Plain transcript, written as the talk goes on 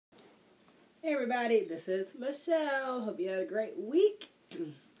Hey everybody, this is Michelle. Hope you had a great week.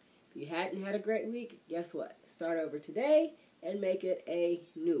 If you hadn't had a great week, guess what? Start over today and make it a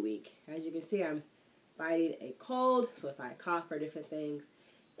new week. As you can see, I'm fighting a cold, so if I cough or different things,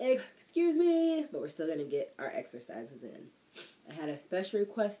 excuse me, but we're still going to get our exercises in. I had a special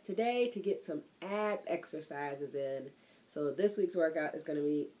request today to get some ab exercises in, so this week's workout is going to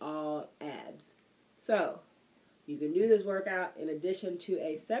be all abs. So, you can do this workout in addition to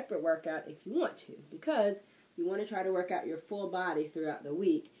a separate workout if you want to, because you want to try to work out your full body throughout the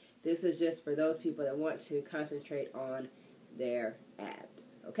week. This is just for those people that want to concentrate on their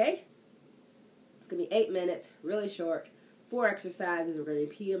abs, okay? It's going to be 8 minutes, really short, 4 exercises. We're going to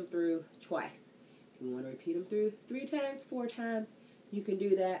repeat them through twice. If you want to repeat them through 3 times, 4 times, you can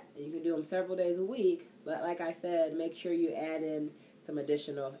do that. And you can do them several days a week, but like I said, make sure you add in some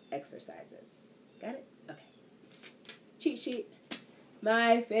additional exercises. Got it? Okay. Cheat sheet.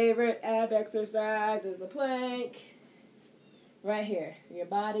 My favorite ab exercise is the plank. Right here. Your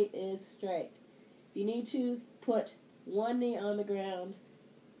body is straight. You need to put one knee on the ground,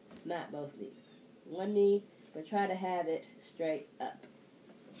 not both knees. One knee, but try to have it straight up.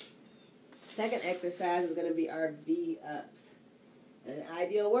 Second exercise is going to be our V-ups. In an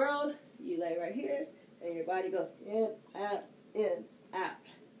ideal world, you lay right here, and your body goes in, out, in, out.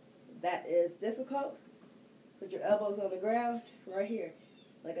 That is difficult. Put your elbows on the ground right here,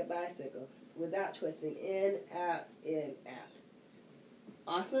 like a bicycle, without twisting. In, out, in, out.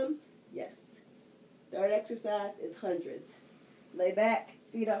 Awesome? Yes. Third exercise is hundreds. Lay back,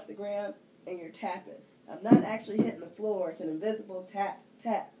 feet off the ground, and you're tapping. I'm not actually hitting the floor. It's an invisible tap,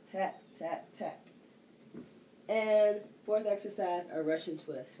 tap, tap, tap, tap. And fourth exercise, a Russian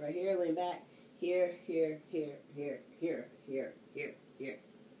twist. Right here, lean back. Here, here, here, here, here, here, here, here.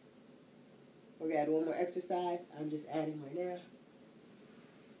 We're going to add one more exercise. I'm just adding right now.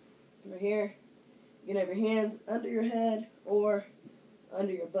 Right here. You can have your hands under your head or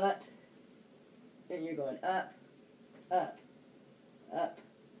under your butt. And you're going up, up, up,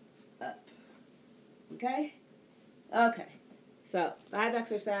 up. Okay? Okay. So, 5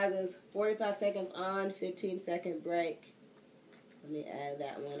 exercises, 45 seconds on, 15-second break. Let me add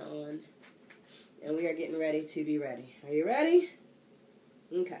that one on. And we are getting ready to be ready. Are you ready?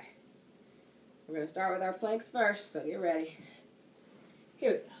 Okay. We're going to start with our planks first, so get ready.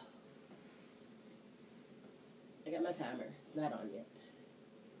 Here we go. I got my timer. It's not on yet.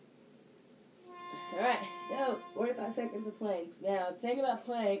 Alright, go. 45 seconds of planks. Now, the thing about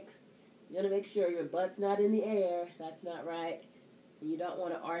planks, you got to make sure your butt's not in the air. That's not right. And you don't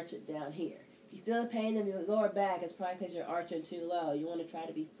want to arch it down here. If you feel the pain in the lower back, it's probably because you're arching too low. You want to try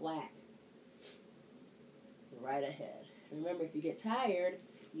to be flat. Right ahead. Remember, if you get tired,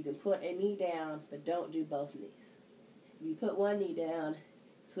 you can put a knee down, but don't do both knees. If you put one knee down,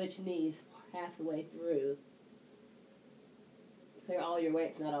 switch knees half the way through. So all your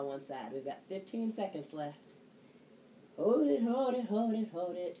weight's not on one side. We've got 15 seconds left. Hold it, hold it, hold it,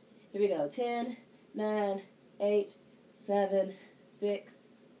 hold it. Here we go. 10, 9, 8, 7, 6,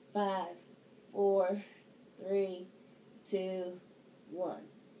 5, 4, 3, 2, 1.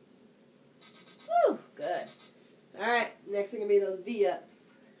 Woo! Good. Alright, next thing will be those V-ups.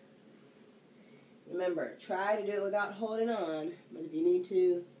 Remember, try to do it without holding on, but if you need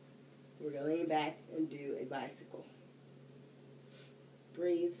to, we're going to lean back and do a bicycle.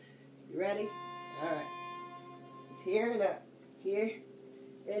 Breathe. You ready? Alright. It's here and up. Here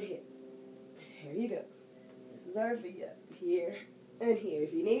and here. Here you go. This is our V-up. Here and here.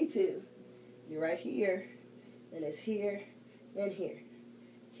 If you need to, you're right here, and it's here and here.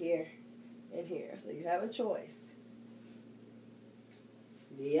 Here and here. So you have a choice.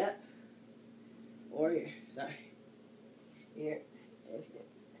 V-up. Or here. Sorry. Here and here.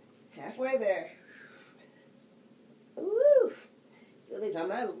 Halfway there. Woo! Feel these on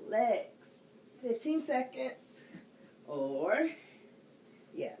my legs. 15 seconds. Or,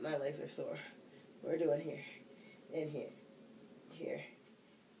 yeah, my legs are sore. We're doing here and here. Here.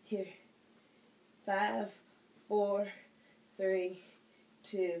 Here. 5, 4, 3,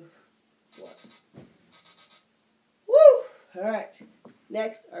 2, 1. Woo! All right.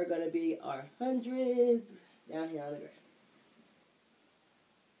 Next are going to be our hundreds down here on the ground.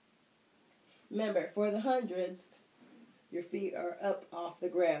 Remember, for the hundreds, your feet are up off the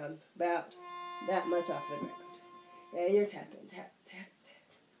ground, about that much off the ground. And you're tapping, tap, tap,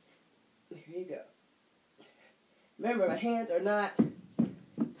 tap. Here you go. Remember, my hands are not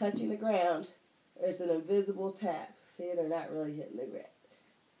touching the ground. There's an invisible tap. See, they're not really hitting the ground.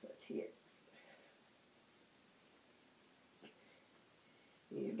 So it's here.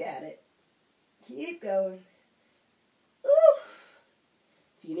 You got it. Keep going. Ooh.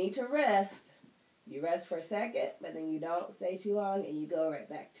 If you need to rest, You rest for a second, but then you don't stay too long, and you go right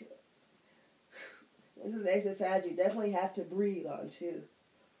back to it. This is an exercise you definitely have to breathe on, too.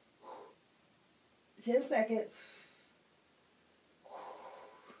 10 seconds.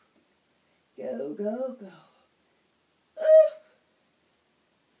 Go, go, go.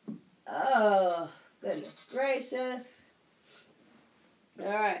 Oh, goodness gracious. All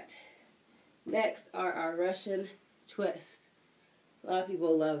right. Next are our Russian twists. A lot of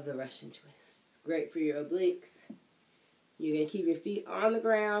people love the Russian twist. It's great for your obliques. You can keep your feet on the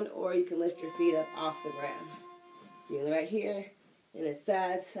ground, or you can lift your feet up off the ground. So you're right here, and it's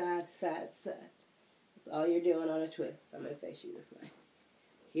side, side, side, side. That's all you're doing on a twist. I'm going to face you this way.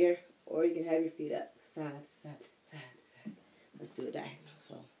 Here, or you can have your feet up. Side, side, side, side. Let's do a diagonal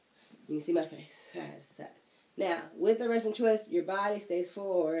so you can see my face. Side, side. Now, with the Russian twist, your body stays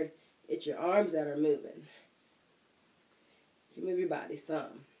forward. It's your arms that are moving. You move your body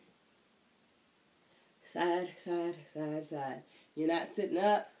some. Side, side, side, side. You're not sitting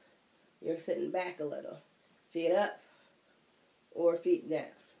up. You're sitting back a little. Feet up or feet down.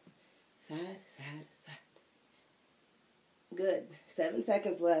 Side, side, side. Good. 7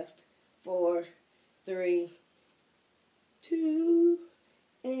 seconds left. 4, 3, 2,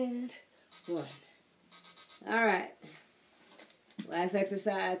 and 1. All right. Last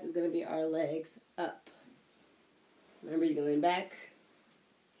exercise is going to be our legs up. Remember, you can lean back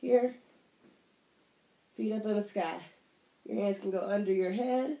here. Feet up in the sky. Your hands can go under your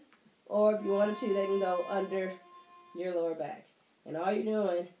head, or if you wanted to, they can go under your lower back. And all you're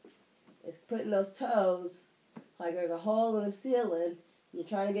doing is putting those toes, like there's a hole in the ceiling, and you're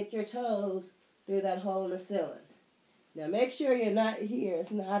trying to get your toes through that hole in the ceiling. Now make sure you're not here.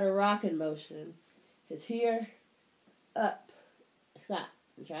 It's not a rocking motion. It's here, up, stop,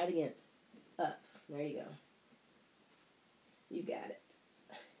 and try it again. Up. There you go. You got it.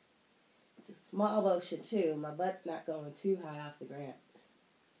 It's a small motion too. My butt's not going too high off the ground.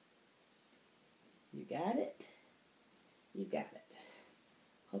 You got it? You got it.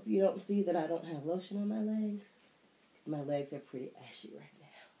 Hope you don't see that I don't have lotion on my legs. My legs are pretty ashy right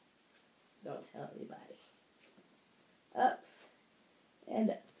now. Don't tell anybody. Up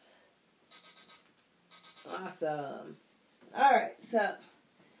and up. Awesome. All right, so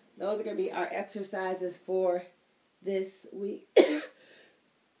those are going to be our exercises for this week.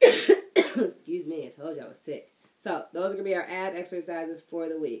 Excuse me, I told you I was sick. So those are going to be our ab exercises for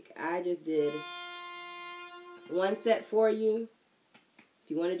the week. I just did 1 set for you. If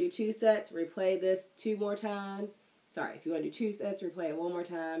you want to do 2 sets, replay this 2 more times. Sorry, if you want to do 2 sets, replay it 1 more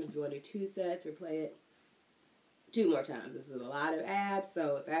time. If you want to do 2 sets, replay it 2 more times. This is a lot of abs,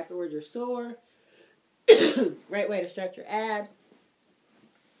 so if afterwards you're sore, great way to stretch your abs.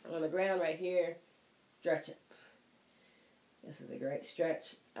 On the ground right here, stretch it. This is a great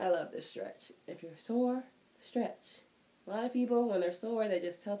stretch. I love this stretch. If you're sore, stretch. A lot of people, when they're sore, they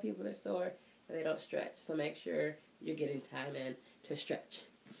just tell people they're sore and they don't stretch. So make sure you're getting time in to stretch.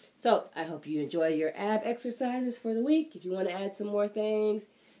 So I hope you enjoy your ab exercises for the week. If you want to add some more things,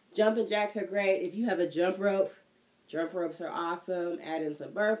 jumping jacks are great. If you have a jump ropes are awesome. Add in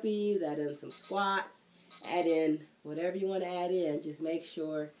some burpees, add in some squats, add in whatever you want to add in. Just make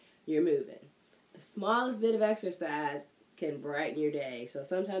sure you're moving. The smallest bit of exercise can brighten your day. So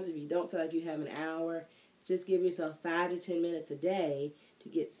sometimes if you don't feel like you have an hour, just give yourself 5 to 10 minutes a day to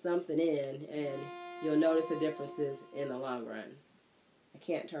get something in, and you'll notice the differences in the long run. I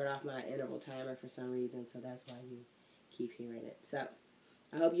can't turn off my interval timer for some reason, so that's why you keep hearing it. So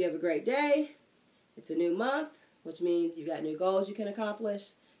I hope you have a great day. It's a new month, which means you've got new goals you can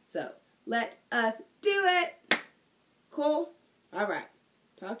accomplish. So let us do it. Cool? All right.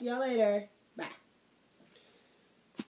 Talk to y'all later.